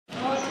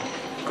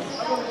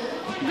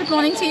Good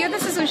morning to you.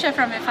 This is Usha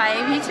from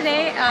FIAV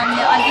today. On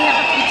behalf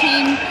of the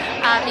team,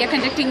 we are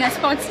conducting a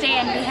sports day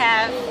and we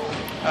have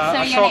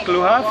Ashok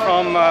Luha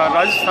from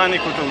Rajasthani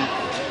Kutum.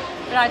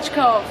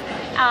 Rajkov.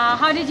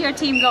 How did your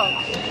team go?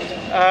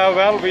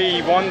 Well,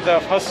 we won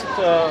the first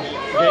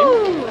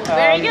game.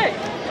 Very good.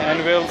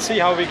 And we'll see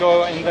how we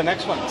go in the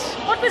next ones.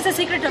 What was the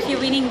secret of you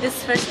winning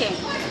this first game?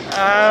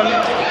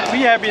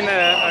 We have been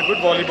a good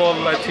volleyball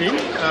team.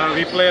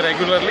 We play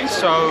regularly,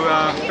 so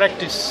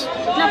practice.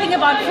 Nothing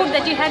about food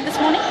that you had this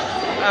morning?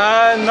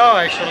 No,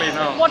 actually,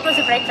 no. What was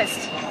the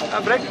breakfast?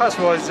 Breakfast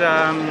was,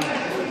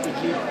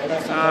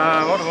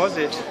 what was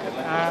it?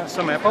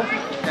 Some apple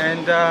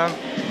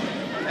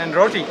and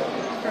roti.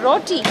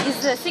 Roti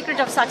is the secret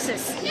of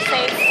success.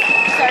 Say,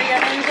 sorry, your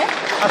name again?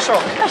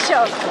 Ashok.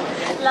 Ashok.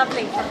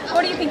 Lovely.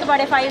 What do you think about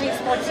FIAV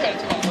Sports Day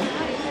today?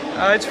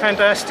 It's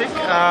fantastic.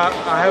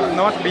 I have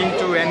not been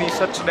to any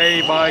such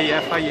day by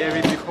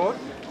FIAV before,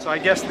 so I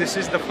guess this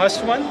is the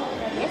first one.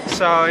 Yes.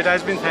 So it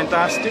has been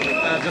fantastic,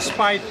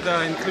 despite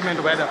the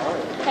inclement weather.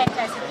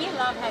 Fantastic. We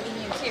love having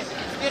you too.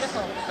 It's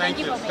beautiful. Thank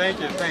you for being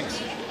here. Thanks.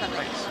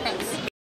 Thanks.